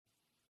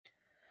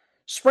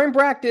Spring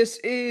practice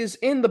is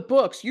in the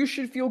books. You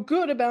should feel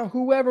good about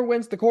whoever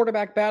wins the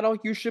quarterback battle.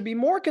 You should be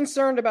more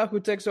concerned about who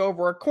takes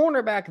over a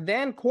cornerback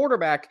than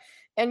quarterback.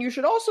 And you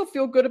should also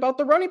feel good about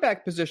the running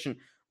back position.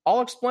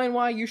 I'll explain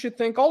why you should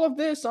think all of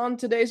this on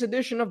today's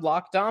edition of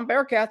Locked On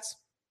Bearcats.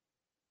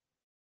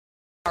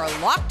 Our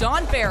Locked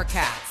On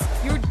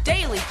Bearcats, your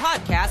daily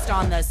podcast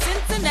on the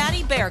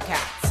Cincinnati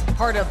Bearcats,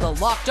 part of the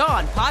Locked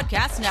On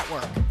Podcast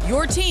Network,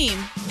 your team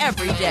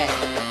every day.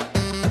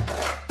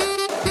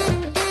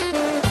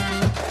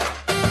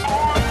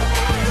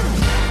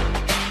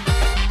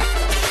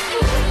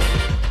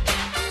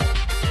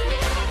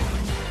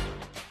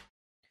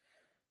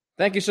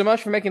 Thank you so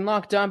much for making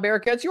Locked On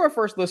Bearcats your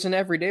first listen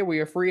every day. We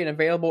are free and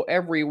available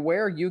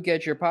everywhere you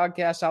get your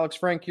podcasts. Alex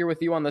Frank here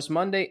with you on this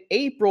Monday,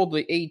 April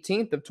the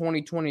 18th of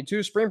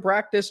 2022. Spring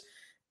practice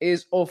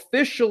is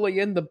officially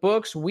in the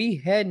books. We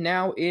head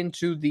now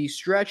into the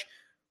stretch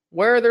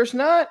where there's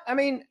not,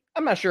 I'm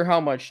not sure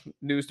how much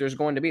news there's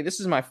going to be. This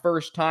is my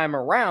first time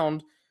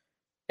around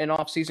an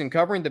offseason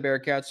covering the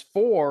Bearcats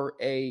for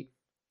a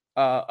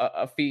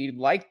feed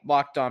like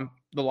Locked On,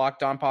 the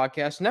Locked On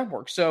Podcast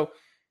Network. So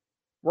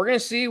we're going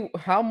to see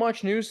how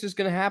much news is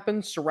going to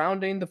happen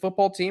surrounding the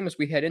football team as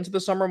we head into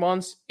the summer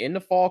months, into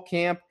fall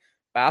camp.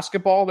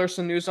 Basketball, there's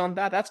some news on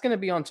that. That's going to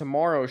be on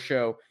tomorrow's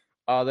show.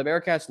 The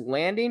Bearcats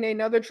landing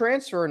another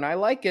transfer, and I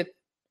like it.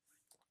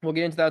 We'll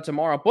get into that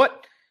tomorrow.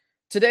 But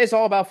today's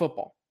all about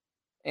football.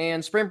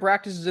 And spring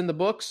practice is in the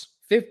books,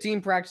 15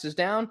 practices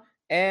down,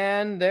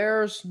 and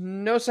there's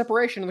no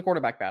separation in the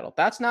quarterback battle.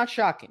 That's not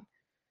shocking.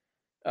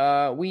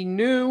 We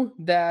knew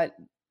that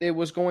it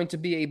was going to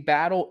be a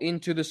battle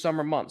into the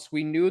summer months.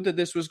 We knew that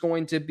this was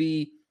going to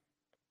be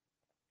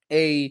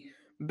a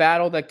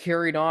battle that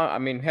carried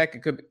on.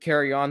 It could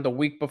carry on the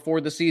week before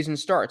the season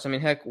starts.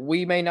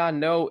 We may not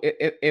know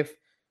if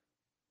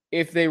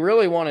they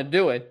really want to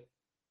do it,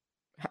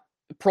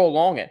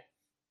 prolong it.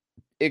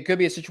 It could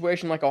be a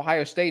situation like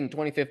Ohio State in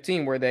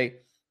 2015 where they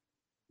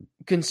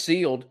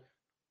concealed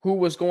who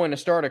was going to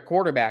start at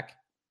quarterback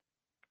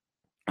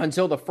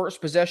until the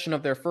first possession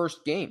of their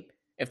first game.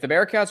 If the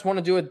Bearcats want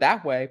to do it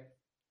that way,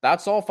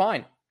 that's all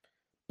fine.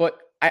 But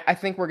I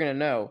think we're going to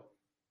know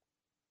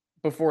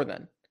before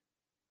then.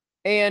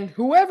 And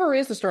whoever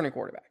is the starting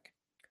quarterback,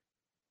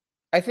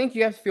 I think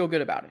you have to feel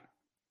good about it.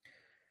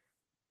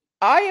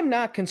 I am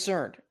not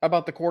concerned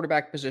about the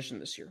quarterback position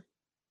this year.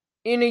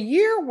 In a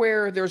year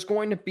where there's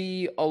going to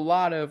be a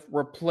lot of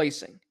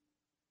replacing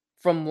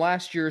from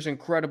last year's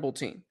incredible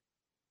team,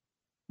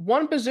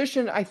 one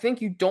position I think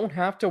you don't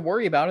have to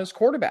worry about is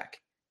quarterback.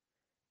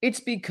 It's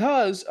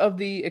because of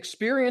the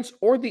experience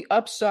or the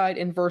upside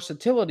and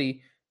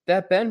versatility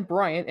that Ben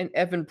Bryant and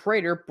Evan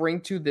Prater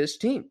bring to this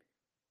team.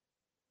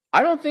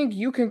 I don't think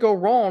you can go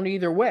wrong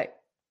either way.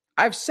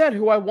 I've said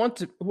who I want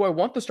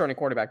the starting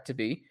quarterback to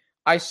be.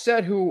 I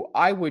said who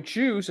I would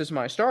choose as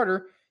my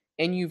starter,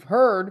 and you've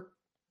heard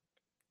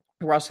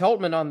Russ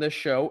Heltman on this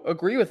show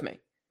agree with me.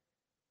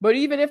 But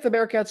even if the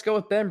Bearcats go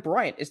with Ben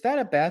Bryant, is that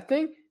a bad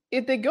thing?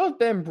 If they go with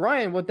Ben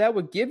Bryant, what that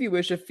would give you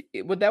is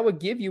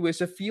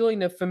a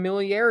feeling of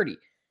familiarity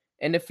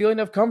and a feeling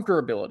of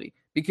comfortability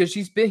because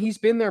he's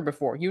been there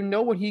before. You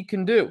know what he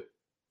can do.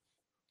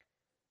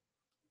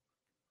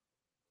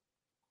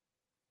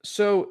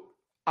 So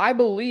I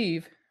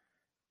believe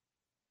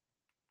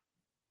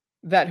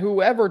that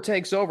whoever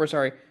takes over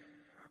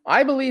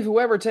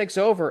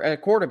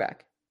at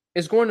quarterback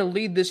is going to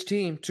lead this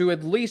team to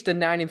at least a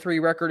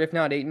 9-3 record, if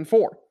not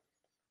 8-4.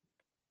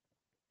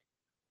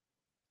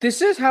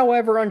 This is,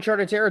 however,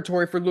 uncharted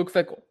territory for Luke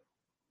Fickell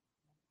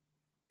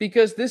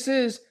because this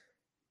is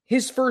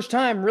his first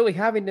time really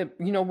having to,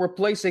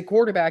 replace a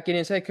quarterback in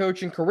his head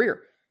coaching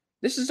career.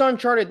 This is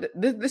uncharted.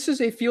 This is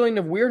a feeling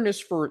of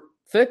weirdness for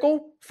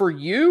Fickell, for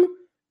you,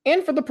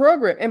 and for the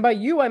program. And by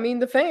you, I mean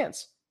the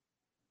fans.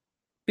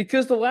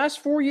 Because the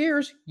last 4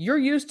 years, you're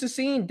used to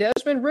seeing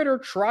Desmond Ridder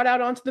trot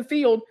out onto the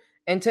field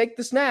and take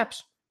the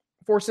snaps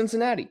for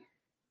Cincinnati.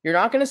 You're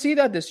not going to see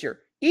that this year.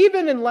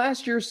 Even in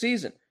last year's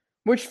season,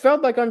 which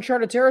felt like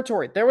uncharted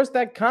territory. There was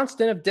that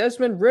constant of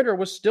Desmond Ridder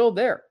was still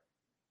there.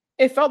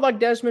 It felt like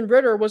Desmond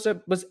Ridder was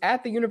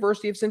at the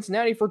University of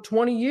Cincinnati for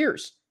 20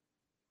 years.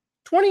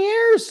 20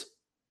 years!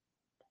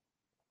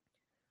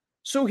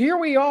 So here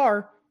we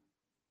are,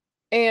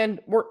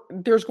 and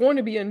there's going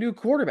to be a new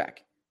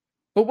quarterback.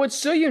 But what's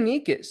so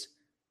unique is,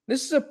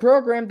 this is a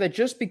program that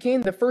just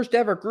became the first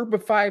ever Group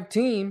of 5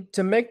 team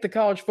to make the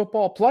college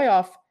football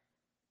playoff.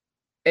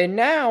 And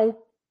now,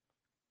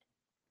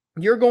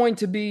 you're going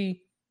to be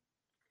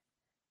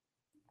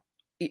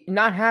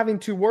not having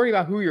to worry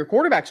about who your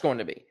quarterback's going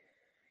to be.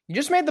 You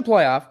just made the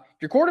playoff.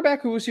 Your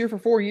quarterback who was here for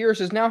 4 years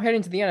is now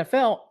heading to the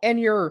NFL, and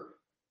you're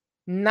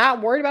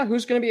not worried about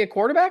who's going to be a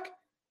quarterback?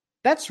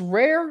 That's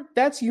rare.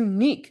 That's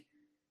unique.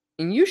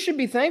 And you should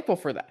be thankful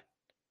for that.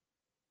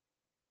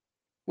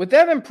 With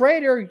Evan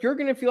Prater, you're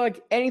going to feel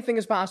like anything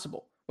is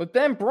possible. With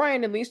Ben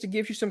Bryant, at least it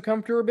gives you some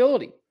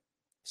comfortability,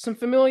 some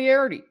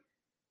familiarity.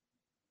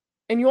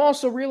 And you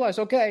also realize,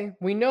 okay,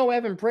 we know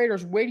Evan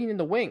Prater's waiting in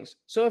the wings.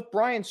 So if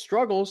Bryant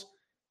struggles,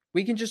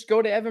 we can just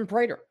go to Evan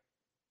Prater.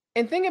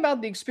 And think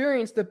about the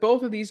experience that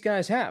both of these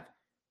guys have.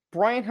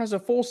 Bryant has a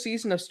full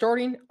season of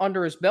starting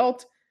under his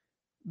belt.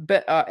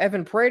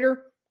 Evan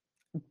Prater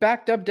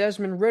backed up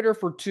Desmond Ridder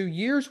for 2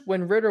 years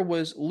when Ridder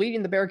was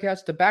leading the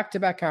Bearcats to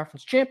back-to-back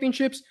conference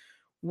championships,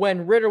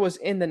 when Ridder was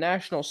in the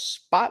national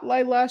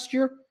spotlight last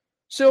year.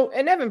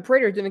 And Evan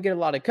Prater didn't get a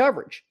lot of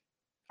coverage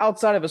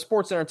outside of a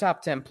SportsCenter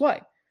top 10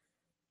 play.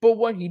 But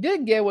what he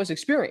did get was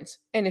experience.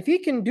 And if he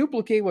can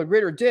duplicate what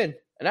Ridder did,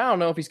 and I don't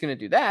know if he's going to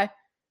do that,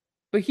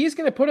 but he's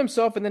going to put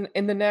himself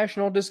in the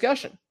national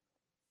discussion.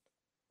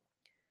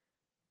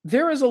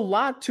 There is a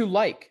lot to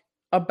like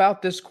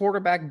about this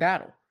quarterback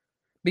battle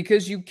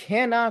because you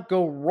cannot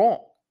go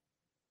wrong.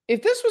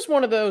 If this was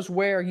one of those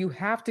where you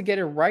have to get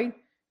it right,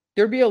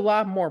 there'd be a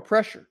lot more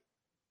pressure.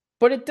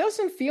 But it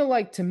doesn't feel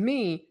like to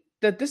me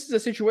that this is a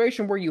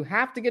situation where you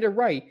have to get it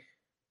right.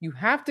 You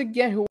have to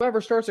get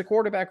whoever starts a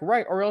quarterback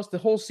right, or else the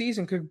whole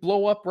season could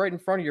blow up right in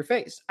front of your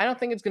face. I don't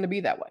think it's going to be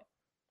that way.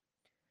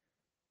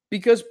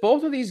 Because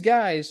both of these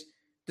guys,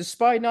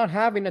 despite not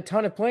having a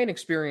ton of playing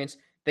experience,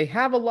 they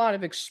have a lot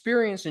of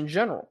experience in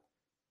general.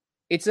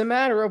 It's a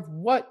matter of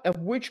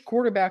which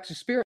quarterback's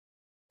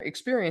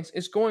experience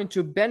is going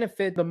to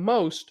benefit the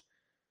most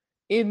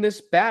in this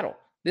battle.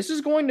 This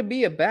is going to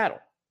be a battle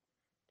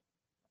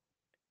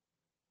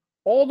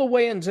all the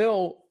way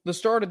until the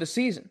start of the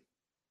season.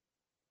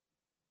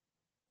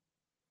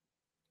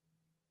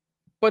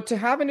 But to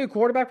have a new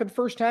quarterback for the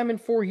first time in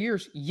 4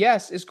 years,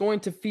 yes, is going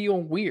to feel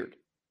weird.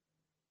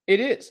 It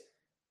is.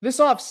 This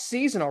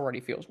offseason already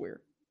feels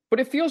weird,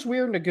 but it feels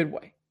weird in a good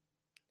way.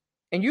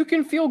 And you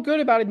can feel good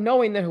about it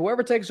knowing that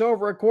whoever takes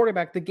over at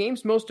quarterback, the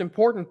game's most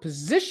important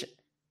position,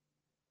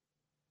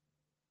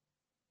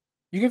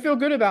 you can feel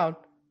good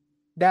about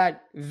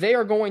that they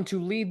are going to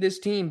lead this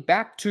team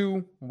back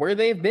to where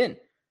they've been,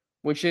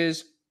 which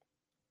is,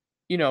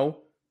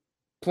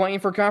 playing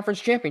for conference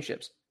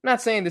championships. I'm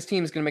not saying this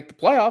team is going to make the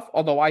playoff,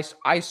 although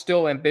I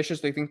still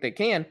ambitiously think they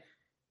can.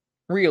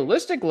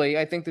 Realistically,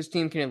 I think this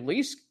team can at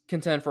least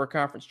contend for a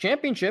conference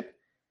championship,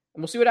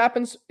 and we'll see what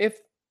happens if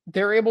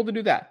they're able to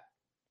do that.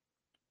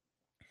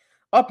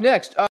 Up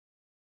next,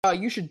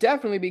 you should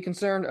definitely be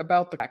concerned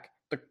about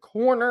the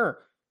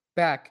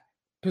cornerback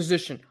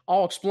position.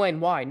 I'll explain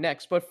why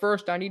next, but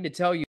first I need to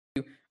tell you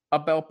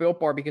about Built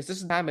Bar because this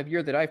is the time of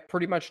year that I've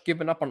pretty much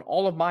given up on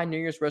all of my New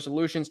Year's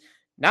resolutions.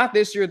 Not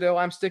this year, though.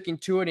 I'm sticking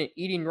to it and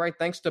eating right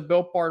thanks to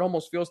Built Bar. It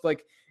almost feels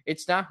like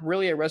it's not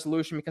really a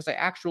resolution because I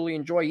actually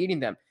enjoy eating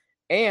them.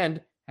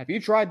 And have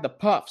you tried the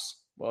Puffs?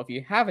 Well, if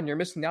you haven't, you're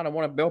missing out on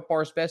one of Built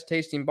Bar's best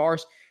tasting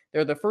bars.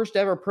 They're the first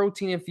ever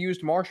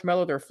protein-infused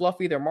marshmallow. They're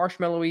fluffy. They're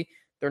marshmallowy.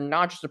 They're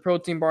not just a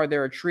protein bar.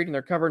 They're a treat, and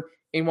they're covered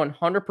in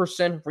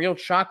 100% real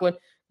chocolate.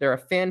 They're a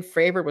fan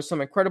favorite with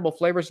some incredible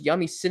flavors.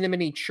 Yummy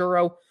cinnamony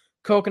churro,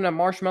 coconut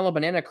marshmallow,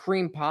 banana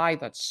cream pie.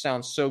 That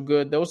sounds so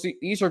good.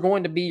 These are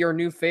going to be your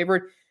new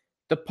favorite.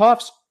 The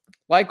Puffs,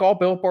 like all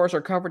Built Bars,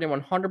 are covered in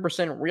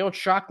 100% real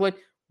chocolate.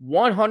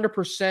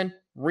 100%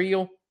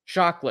 real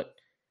chocolate.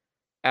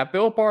 At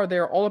Built Bar,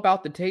 they're all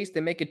about the taste.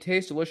 They make it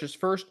taste delicious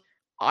first.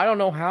 I don't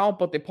know how,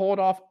 but they pull it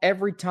off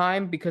every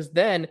time because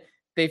then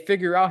they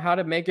figure out how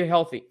to make it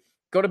healthy.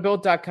 Go to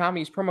Built.com and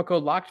use promo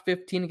code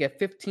LOCKED15 to get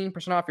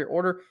 15% off your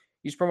order.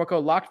 Use promo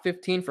code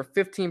LOCKED15 for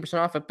 15%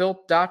 off at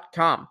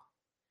Built.com.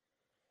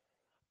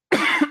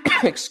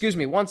 Excuse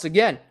me, once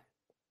again,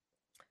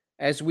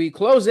 as we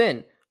close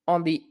in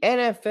on the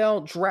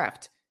NFL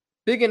Draft,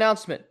 big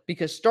announcement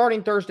because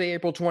starting Thursday,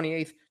 April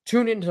 28th,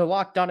 tune into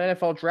Locked On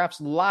NFL Draft's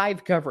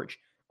live coverage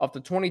of the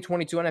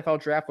 2022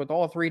 NFL Draft with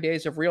all 3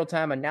 days of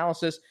real-time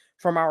analysis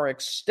from our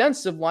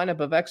extensive lineup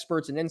of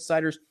experts and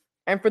insiders.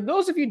 And for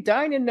those of you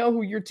dying to know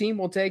who your team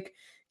will take,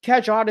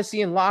 catch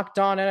Odyssey and Locked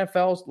On's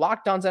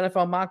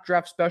NFL Mock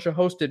Draft Special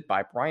hosted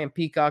by Brian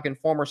Peacock and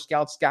former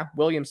scout Scott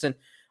Williamson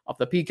of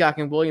the Peacock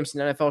and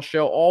Williamson NFL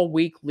show all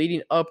week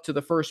leading up to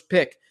the first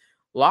pick.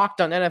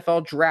 Locked On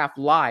NFL Draft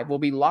Live will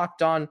be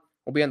on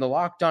the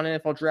Locked On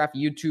NFL Draft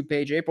YouTube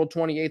page April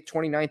 28th,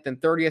 29th,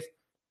 and 30th.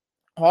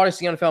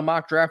 Odyssey NFL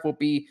Mock Draft will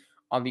be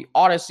on the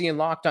Odyssey and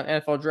Locked On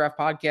NFL Draft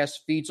podcast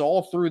feeds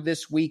all through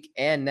this week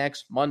and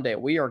next Monday.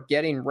 We are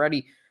getting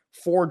ready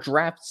for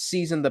draft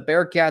season. The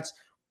Bearcats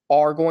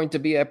are going to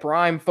be a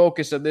prime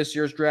focus of this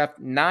year's draft.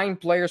 9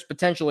 players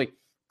potentially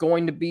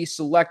going to be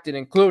selected,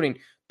 including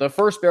the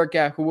first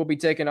Bearcat who will be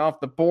taken off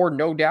the board,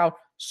 no doubt,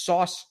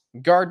 Sauce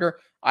Gardner.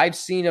 I've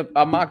seen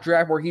a mock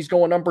draft where he's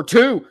going number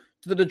 2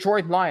 to the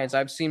Detroit Lions.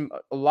 I've seen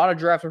a lot of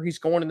drafts where he's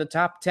going in the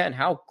top 10.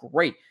 How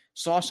great.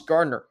 Sauce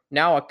Gardner,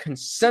 now a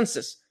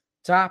consensus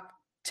top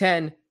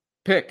 10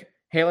 pick,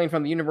 hailing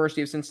from the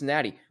University of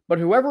Cincinnati. But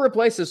whoever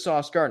replaces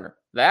Sauce Gardner,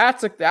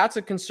 that's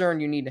a concern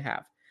you need to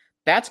have.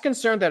 That's a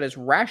concern that is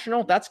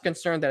rational. That's a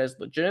concern that is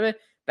legitimate.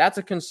 That's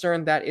a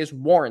concern that is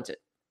warranted.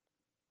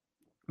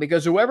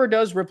 Because whoever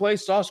does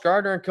replace Sauce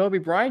Gardner and Kobe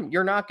Bryant,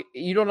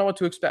 you don't know what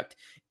to expect.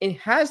 It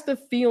has the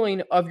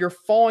feeling of you're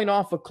falling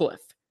off a cliff.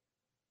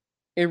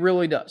 It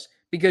really does.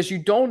 Because you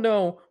don't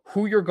know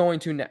who you're going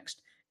to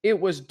next. It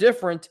was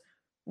different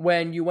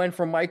when you went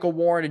from Michael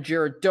Warren to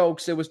Jared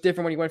Dokes. It was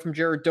different when you went from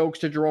Jared Dokes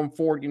to Jerome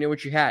Ford. You knew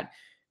what you had.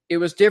 It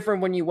was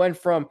different when you went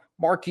from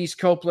Marquise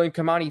Copeland,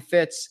 Kamani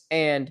Fitz,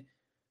 and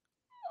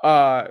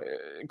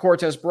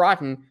Cortez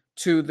Broughton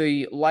to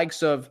the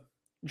likes of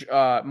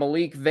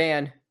Malik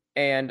Vann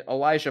and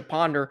Elijah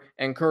Ponder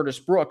and Curtis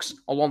Brooks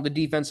along the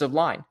defensive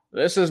line.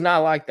 This is not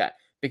like that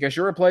because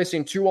you're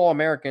replacing two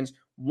All-Americans,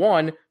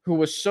 one who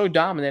was so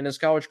dominant in his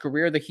college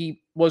career that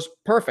he was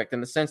perfect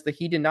in the sense that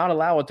he did not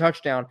allow a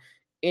touchdown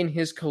in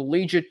his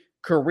collegiate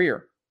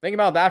career. Think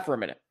about that for a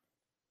minute.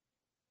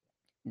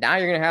 Now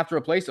you're going to have to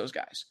replace those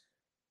guys.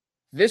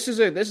 This is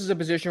a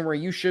position where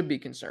you should be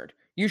concerned.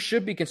 You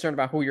should be concerned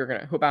about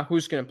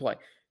who's going to play.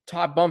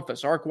 Todd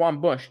Bumphus,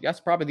 Arquan Bush.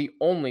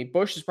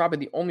 Bush is probably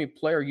the only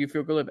player you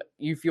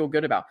feel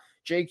good about.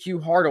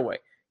 JQ Hardaway.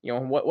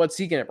 What's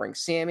he going to bring?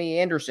 Sammy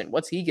Anderson.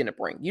 What's he going to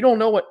bring? You don't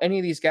know what any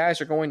of these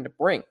guys are going to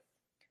bring.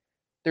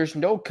 There's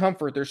no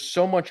comfort. There's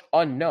so much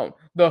unknown.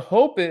 The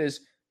hope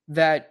is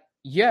that,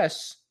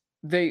 yes,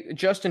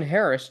 Justin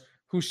Harris,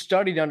 who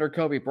studied under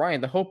Kobe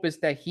Bryant, the hope is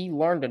that he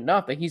learned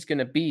enough that he's going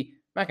to be,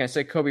 I'm not going to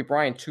say Kobe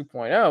Bryant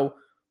 2.0,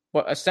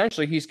 but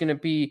essentially he's going to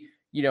be,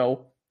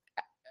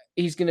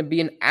 he's going to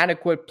be an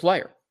adequate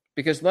player.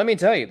 Because let me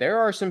tell you, there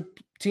are some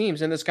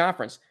teams in this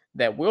conference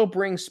that will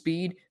bring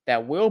speed,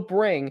 that will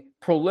bring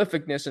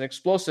prolificness and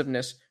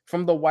explosiveness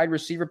from the wide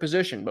receiver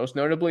position, most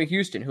notably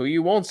Houston, who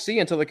you won't see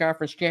until the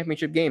conference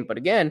championship game. But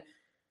again,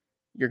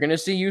 you're going to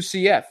see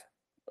UCF.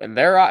 And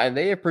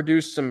they have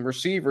produced some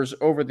receivers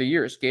over the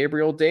years.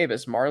 Gabriel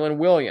Davis, Marlon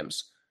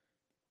Williams.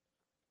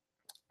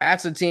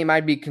 That's a team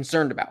I'd be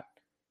concerned about.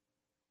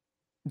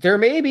 There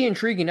may be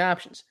intriguing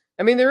options.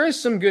 I mean, there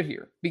is some good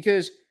here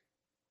because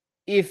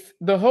if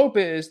the hope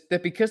is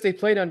that because they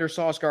played under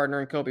Sauce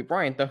Gardner and Kobe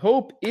Bryant, the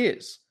hope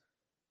is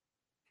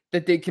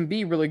that they can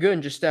be really good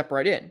and just step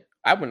right in.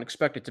 I wouldn't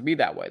expect it to be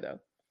that way, though,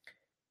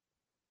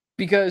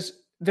 because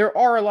there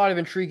are a lot of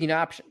intriguing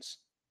options,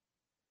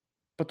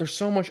 but there's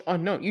so much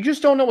unknown. You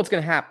just don't know what's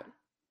going to happen.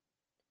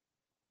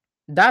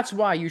 That's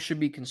why you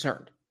should be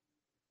concerned.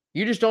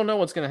 You just don't know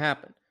what's going to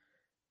happen.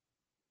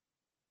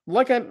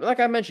 Like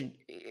I mentioned,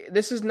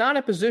 this is not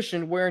a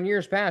position where in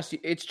years past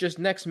it's just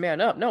next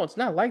man up. No, it's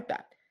not like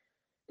that.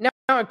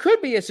 Now it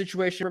could be a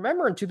situation.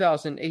 Remember in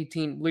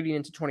 2018, leading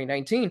into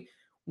 2019,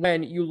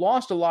 when you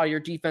lost a lot of your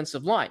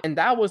defensive line, and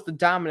that was the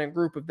dominant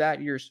group of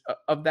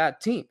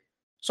that team.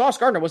 Sauce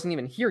Gardner wasn't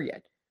even here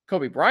yet.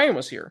 Kobe Bryant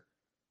was here,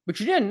 but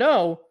you didn't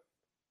know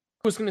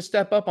who was going to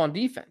step up on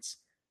defense,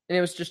 and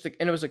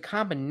it was a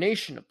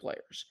combination of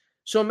players.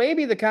 So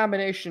maybe the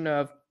combination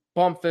of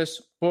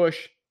Bumphus,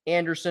 Bush,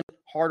 Anderson,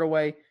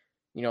 Hardaway,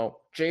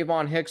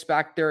 Javon Hicks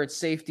back there at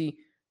safety,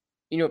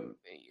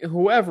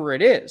 whoever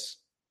it is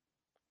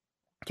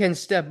can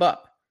step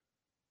up.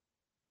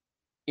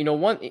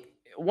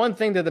 One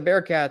thing that the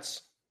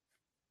Bearcats,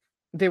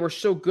 they were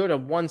so good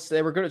on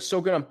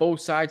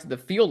both sides of the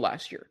field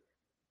last year.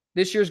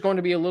 This year's going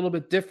to be a little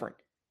bit different.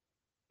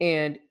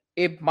 And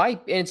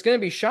it's going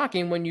to be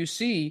shocking when you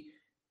see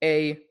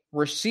a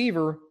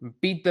receiver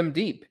beat them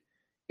deep.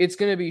 It's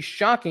going to be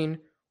shocking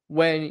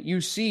when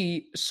you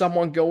see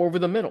someone go over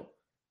the middle.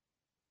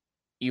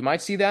 You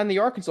might see that in the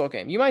Arkansas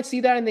game. You might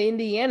see that in the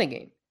Indiana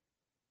game.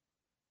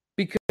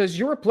 Because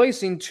you're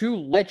replacing two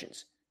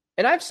legends.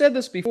 And I've said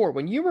this before.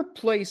 When you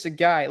replace a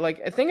guy,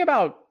 think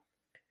about,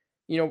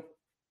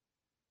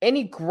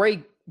 any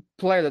great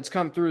player that's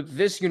come through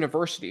this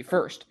university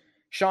first.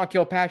 Sean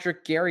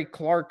Kilpatrick, Gary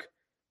Clark,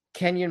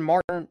 Kenyon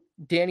Martin,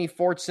 Danny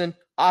Fortson,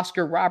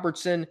 Oscar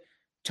Robertson,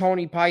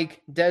 Tony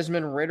Pike,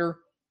 Desmond Ritter.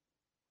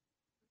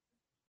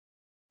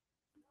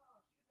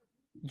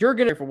 You're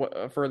going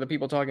to, for the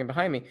people talking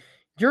behind me,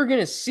 you're going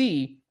to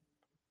see,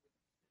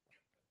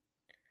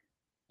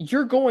 it's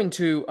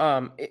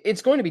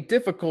going to be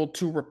difficult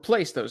to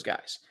replace those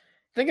guys.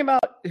 Think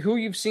about who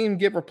you've seen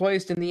get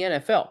replaced in the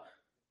NFL.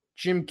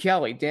 Jim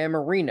Kelly, Dan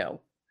Marino,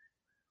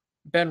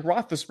 Ben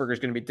Roethlisberger is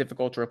going to be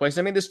difficult to replace.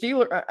 The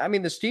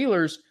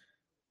Steelers,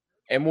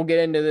 and we'll get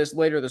into this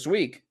later this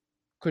week,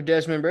 could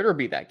Desmond Ritter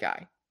be that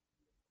guy?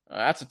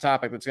 That's a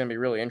topic that's going to be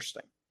really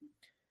interesting.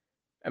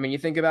 You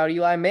think about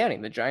Eli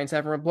Manning. The Giants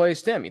haven't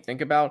replaced him. You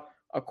think about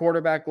a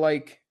quarterback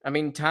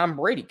Tom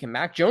Brady. Can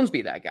Mac Jones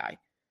be that guy?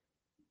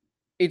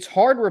 It's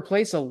hard to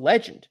replace a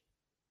legend.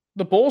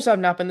 The Bulls have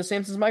not been the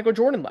same since Michael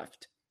Jordan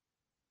left.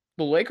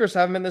 The Lakers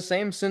haven't been the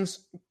same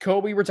since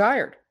Kobe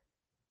retired.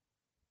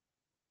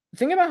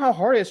 Think about how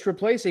hard it is to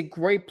replace a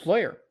great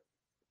player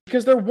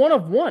because they're one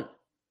of one.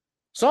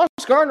 Sauce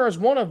Gardner is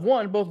one of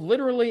one, both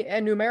literally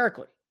and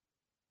numerically.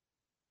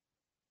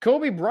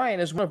 Kobe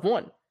Bryant is one of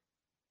one.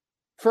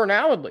 For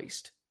now, at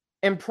least.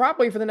 And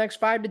probably for the next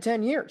 5 to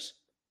 10 years.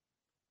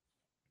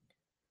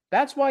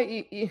 That's why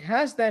it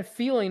has that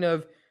feeling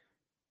of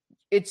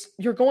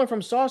you're going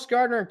from Sauce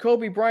Gardner and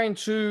Kobe Bryant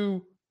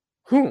to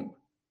whom?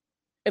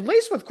 At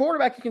least with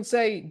quarterback, you can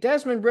say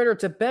Desmond Ritter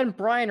to Ben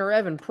Bryant or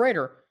Evan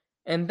Prater,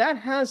 and that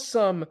has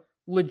some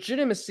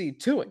legitimacy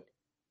to it.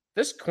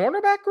 This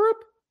cornerback group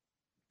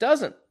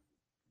doesn't.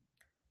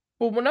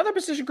 But another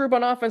position group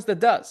on offense that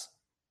does.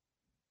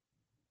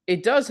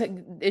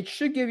 It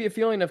should give you a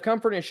feeling of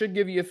comfort, and it should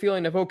give you a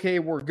feeling of, okay,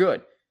 we're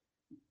good.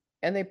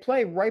 and they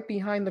play right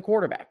behind the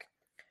quarterback.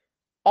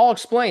 I'll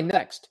explain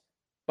next.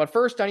 But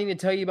first, I need to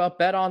tell you about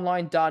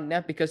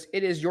betonline.net because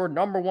it is your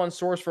number one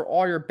source for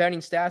all your betting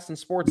stats and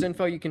sports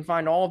info. You can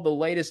find all of the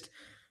latest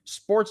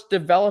sports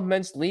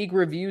developments, league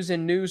reviews,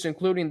 and news,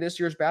 including this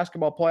year's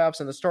basketball playoffs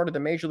and the start of the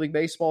Major League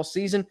Baseball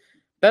season.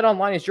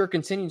 BetOnline is your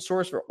continued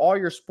source for all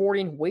your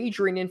sporting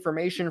wagering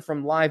information,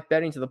 from live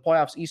betting to the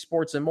playoffs,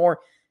 esports, and more.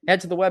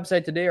 Head to the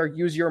website today or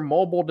use your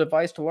mobile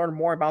device to learn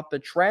more about the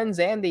trends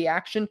and the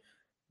action.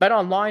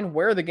 BetOnline,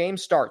 where the game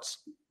starts.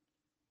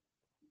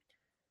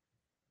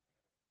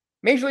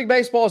 Major League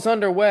Baseball is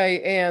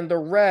underway, and the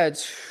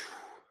Reds,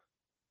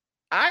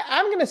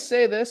 I'm going to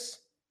say this.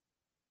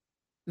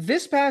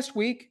 This past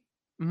week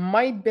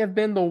might have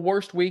been the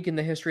worst week in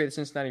the history of the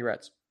Cincinnati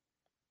Reds.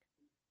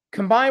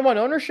 Combine what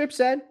ownership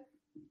said,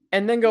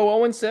 and then go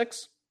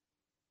 0-6.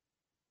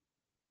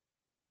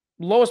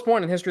 Lowest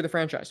point in the history of the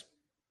franchise.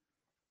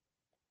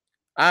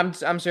 I'm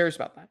serious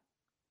about that.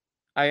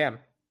 I am.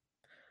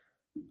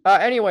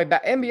 Anyway,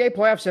 NBA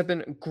playoffs have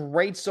been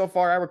great so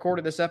far. I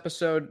recorded this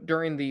episode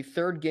during the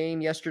third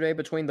game yesterday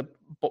between the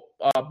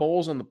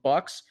Bulls and the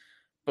Bucks.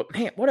 But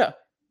man, what a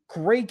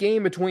great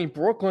game between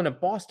Brooklyn and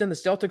Boston. The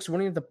Celtics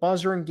winning at the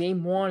buzzer in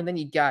game one. And then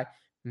you got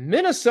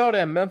Minnesota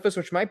and Memphis,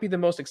 which might be the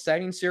most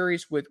exciting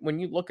series with when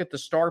you look at the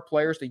star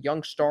players, the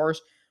young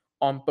stars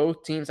on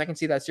both teams. I can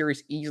see that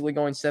series easily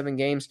going 7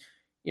 games.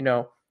 You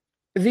know,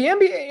 the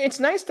NBA, it's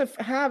nice to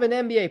have an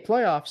NBA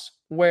playoffs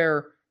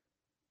where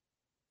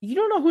you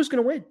don't know who's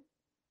going to win.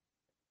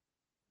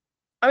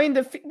 I mean,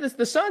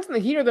 the Suns and the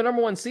Heat are the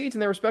number one seeds in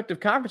their respective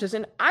conferences,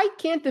 and I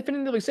can't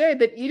definitively say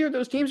that either of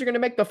those teams are going to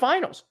make the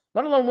finals,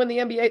 let alone win the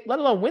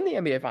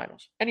NBA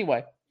finals.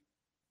 Anyway,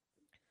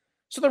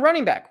 so the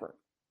running back room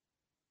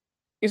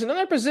is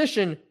another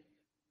position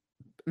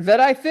that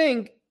I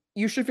think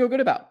you should feel good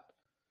about,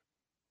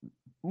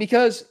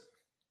 because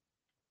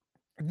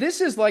this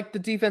is like the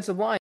defensive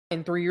line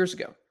 3 years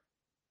ago,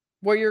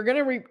 where you're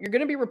going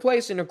to be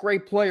replacing a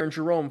great player in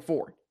Jerome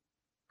Ford,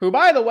 who,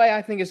 by the way,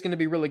 I think is going to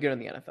be really good in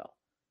the NFL.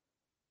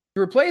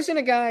 You're replacing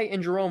a guy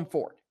in Jerome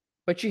Ford,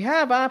 but you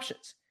have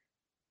options.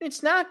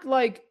 It's not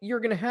like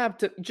you're not going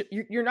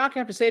to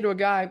have to say to a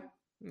guy,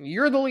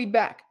 you're the lead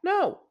back.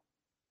 No.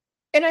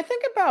 And I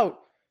think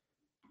about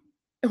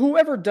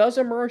whoever does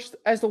emerge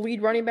as the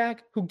lead running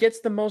back, who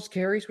gets the most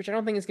carries, which I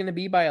don't think is going to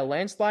be by a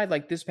landslide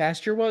like this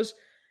past year was.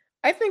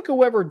 I think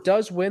whoever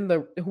does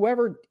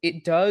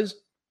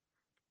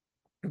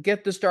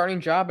get the starting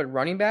job at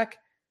running back,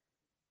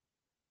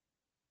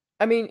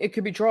 I mean, it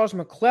could be Charles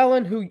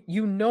McClellan,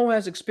 who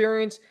has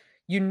experience.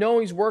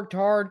 He's worked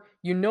hard.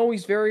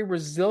 He's very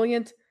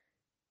resilient.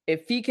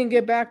 If he can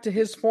get back to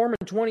his form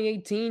in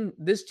 2018,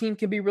 this team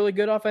can be really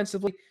good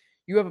offensively.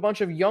 You have a bunch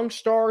of young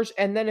stars,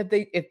 and then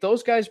if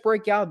those guys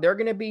break out, they're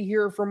going to be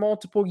here for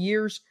multiple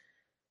years,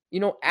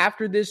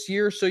 after this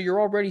year. So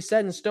you're already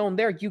set in stone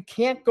there. You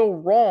can't go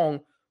wrong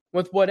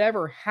with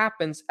whatever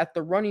happens at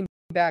the running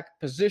back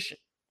position.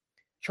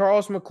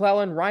 Charles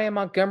McClellan, Ryan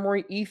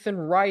Montgomery, Ethan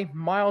Wright,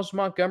 Miles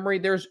Montgomery.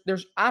 There's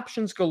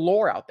options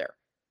galore out there.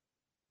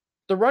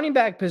 The running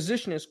back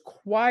position has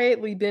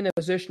quietly been a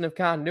position of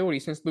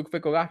continuity since Luke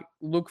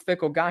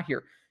Fickell got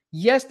here.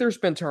 Yes, there's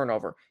been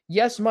turnover.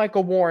 Yes,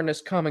 Michael Warren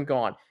has come and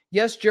gone.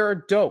 Yes,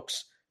 Jared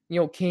Dokes,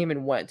 came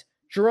and went.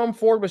 Jerome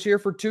Ford was here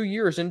for 2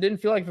 years and didn't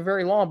feel like for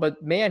very long,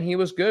 but man, he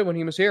was good when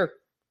he was here.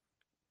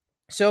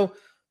 So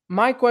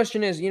my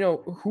question is,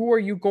 who are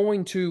you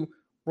going to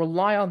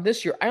rely on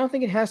this year? I don't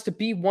think it has to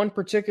be one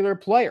particular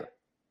player.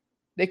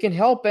 They can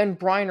help Ben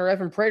Bryant or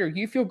Evan Prater.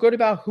 You feel good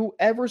about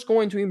whoever's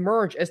going to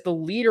emerge as the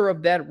leader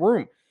of that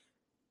room.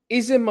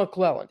 Is it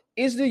McClellan?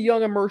 Is the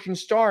young emerging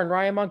star in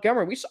Ryan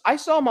Montgomery? I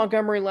saw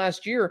Montgomery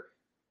last year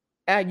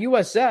at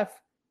USF,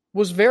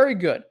 was very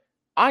good.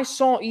 I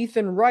saw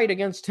Ethan Wright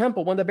against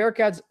Temple when the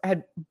Bearcats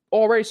had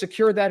already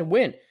secured that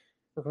win.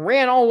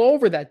 Ran all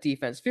over that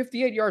defense.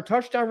 58-yard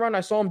touchdown run.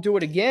 I saw him do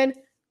it again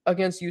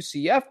against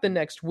UCF the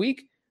next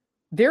week.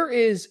 There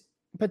is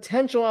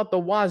potential out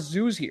the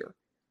wazoos here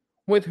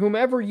with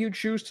whomever you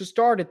choose to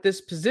start at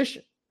this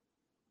position.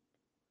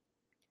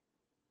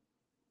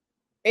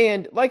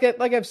 And like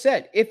I've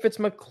said, if it's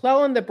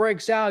McClellan that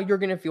breaks out, you're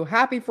going to feel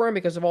happy for him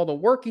because of all the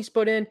work he's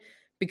put in,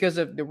 because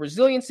of the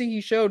resiliency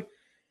he showed.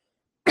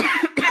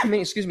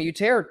 You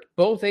tear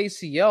both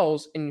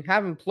ACLs and you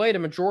haven't played a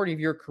majority of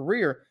your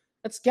career.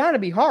 That's got to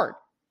be hard.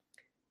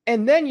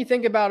 And then you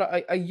think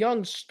about a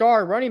young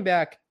star running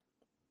back,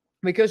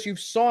 because you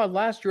saw it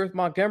last year with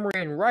Montgomery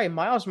and Wright.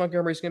 Miles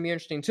Montgomery is going to be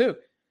interesting too.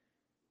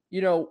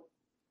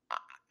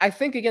 I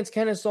think against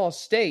Kennesaw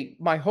State,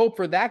 my hope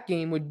for that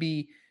game would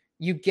be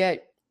you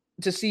get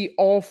to see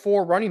all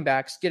 4 running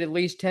backs get at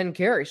least 10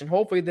 carries, and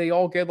hopefully they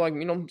all get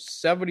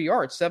 70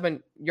 yards,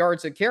 7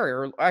 yards a carry,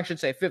 or I should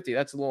say 50.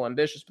 That's a little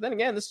ambitious. But then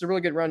again, this is a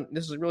really good run.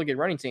 This is a really good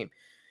running team.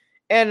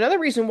 And another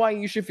reason why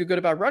you should feel good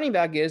about running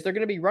back is they're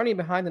going to be running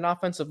behind an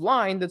offensive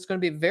line that's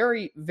going to be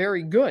very,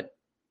 very good.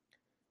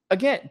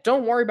 Again,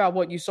 don't worry about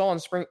what you saw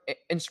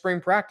in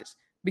spring practice,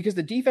 because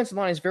the defensive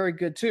line is very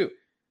good too.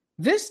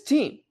 This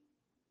team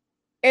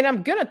And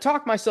I'm going to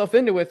talk myself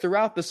into it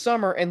throughout the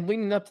summer and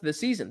leading up to the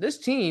season. This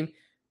team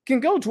can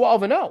go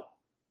 12-0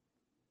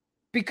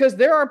 because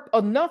there are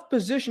enough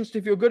positions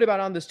to feel good about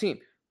on this team.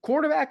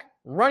 Quarterback,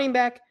 running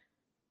back,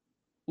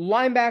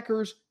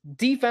 linebackers,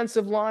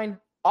 defensive line,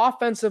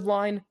 offensive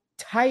line,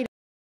 tight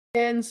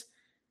ends.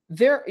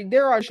 There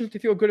are positions to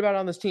feel good about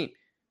on this team.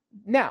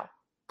 Now,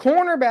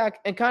 cornerback,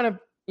 and kind of,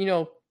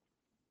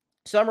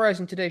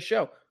 summarizing today's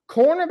show,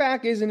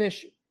 cornerback is an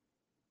issue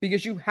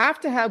because you have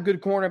to have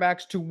good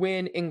cornerbacks to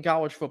win in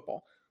college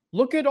football.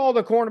 Look at all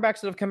the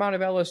cornerbacks that have come out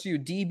of LSU,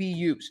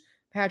 DBUs,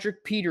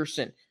 Patrick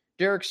Peterson,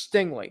 Derek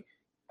Stingley.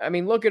 I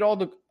mean, look at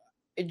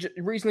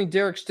recently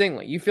Derek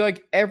Stingley. You feel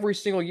like every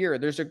single year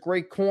there's a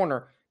great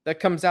corner that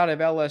comes out of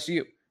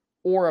LSU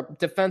or a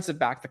defensive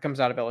back that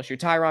comes out of LSU,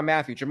 Tyrann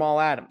Mathieu, Jamal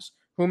Adams,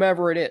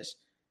 whomever it is,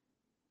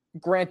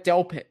 Grant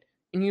Delpit.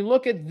 And you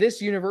look at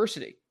this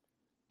university,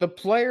 the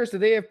players that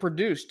they have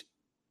produced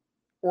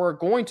or are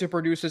going to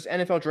produce as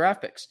NFL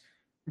draft picks.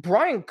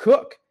 Brian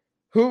Cook,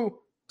 who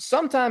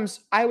sometimes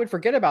I would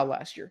forget about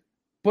last year,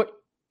 but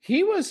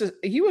he was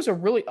a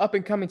really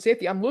up-and-coming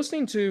safety. I'm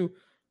listening to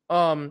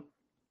the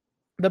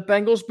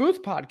Bengals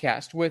Booth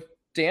podcast with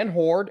Dan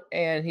Horde,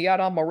 and he had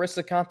on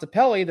Marissa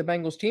Contepelli, the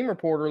Bengals team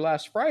reporter,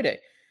 last Friday.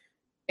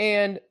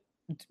 And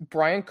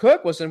Brian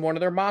Cook was in one of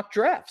their mock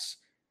drafts.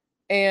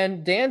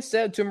 And Dan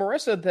said to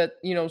Marissa that,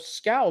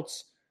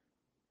 scouts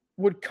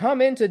would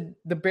come into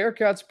the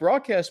Bearcats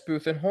broadcast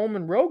booth at home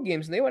and road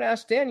games, and they would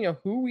ask Dan,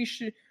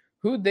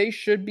 who they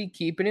should be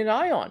keeping an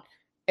eye on.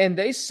 And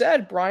they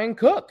said Brian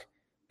Cook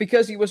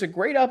because he was a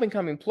great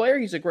up-and-coming player.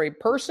 He's a great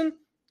person.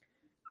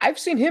 I've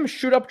seen him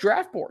shoot up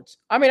draft boards.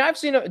 I mean, I've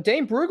seen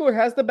Dane Brugler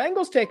has the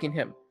Bengals taking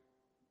him.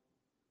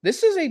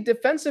 This is a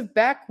defensive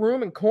back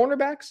room and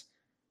cornerbacks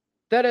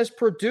that has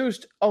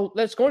produced,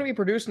 that's going to be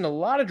producing a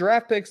lot of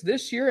draft picks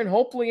this year and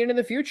hopefully into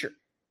the future.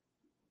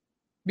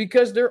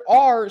 Because there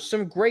are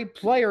some great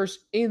players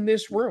in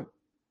this room.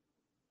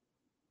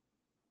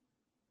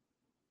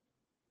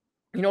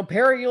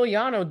 Perry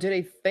Eliano did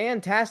a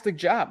fantastic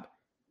job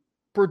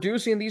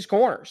producing these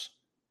corners.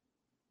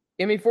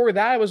 And before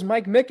that, it was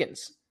Mike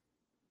Mickens.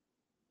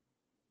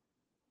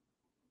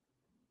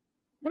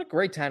 What a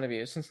great time to be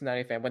a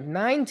Cincinnati fan. With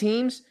 9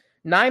 teams,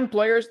 9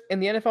 players in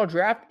the NFL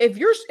draft. If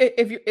you're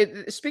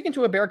speaking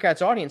to a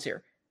Bearcats audience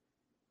here,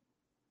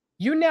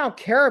 you now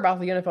care about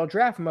the NFL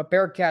draft from a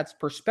Bearcats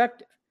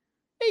perspective.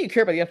 You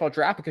care about the NFL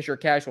draft because you're a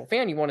casual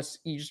fan. You want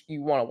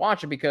to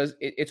watch it because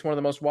it's one of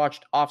the most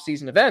watched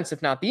off-season events,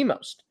 if not the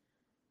most.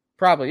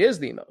 Probably is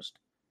the most.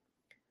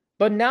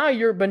 But now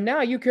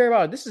you care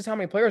about it. This is how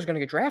many players are going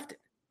to get drafted.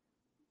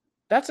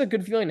 That's a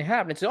good feeling to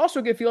have. And it's also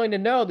a good feeling to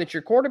know that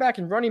your quarterback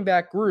and running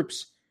back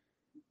groups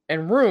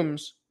and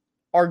rooms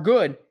are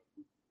good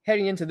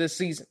heading into this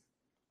season.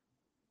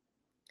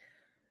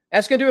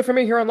 That's going to do it for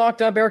me here on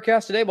Locked On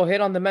Bearcats today. We'll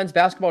hit on the men's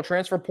basketball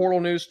transfer portal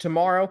news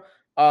tomorrow.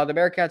 The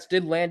Bearcats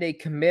did land a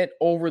commit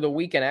over the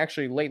weekend,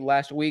 actually late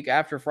last week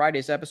after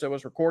Friday's episode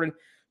was recorded.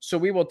 So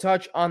we will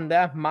touch on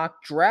that.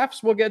 Mock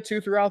drafts we'll get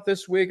to throughout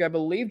this week. I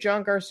believe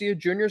John Garcia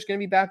Jr. is going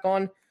to be back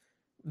on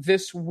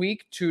this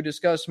week to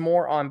discuss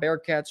more on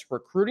Bearcats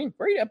recruiting.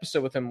 Great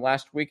episode with him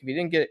last week. If you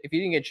didn't get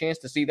a chance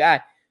to see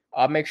that,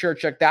 make sure to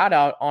check that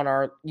out on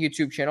our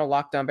YouTube channel,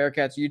 Locked On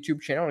Bearcats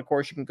YouTube channel. And of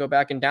course, you can go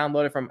back and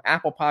download it from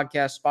Apple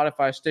Podcasts,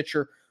 Spotify,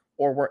 Stitcher,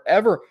 or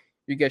wherever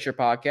you get your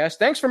podcast.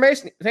 Thanks for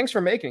making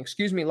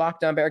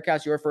Locked On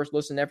Bearcats your first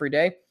listen every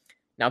day.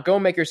 Now go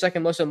make your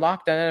second listen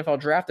Locked On NFL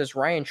Draft as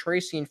Ryan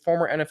Tracy and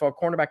former NFL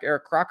cornerback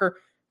Eric Crocker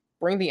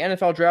bring the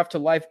NFL Draft to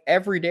life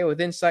every day with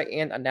insight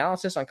and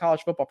analysis on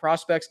college football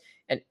prospects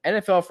and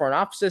NFL front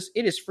offices.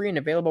 It is free and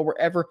available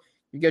wherever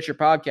you get your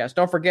podcast.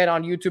 Don't forget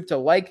on YouTube to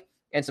like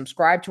and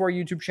subscribe to our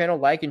YouTube channel,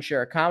 like and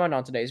share a comment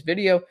on today's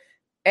video.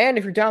 And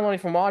if you're downloading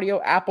from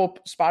audio, Apple,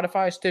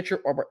 Spotify, Stitcher,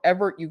 or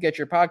wherever you get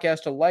your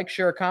podcast, to like,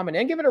 share a comment,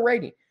 and give it a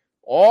rating.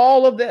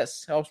 All of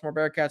this helps more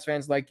Bearcats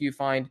fans like you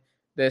find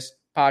this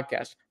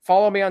podcast.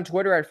 Follow me on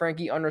Twitter at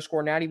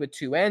Frankie_Natty with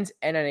 2 N's,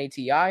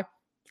 N-N-A-T-I.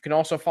 You can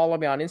also follow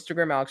me on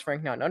Instagram,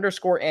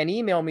 AlexFrank9_, and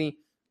email me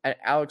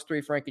at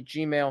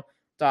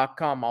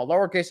alex3frank@gmail.com. All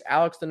lowercase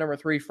Alex, the number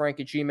 3,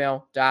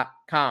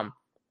 Frank@gmail.com.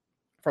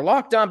 For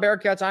Locked On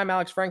Bearcats, I'm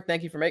Alex Frank.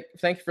 Thank you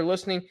for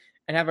listening,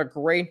 and have a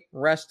great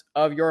rest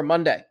of your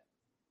Monday.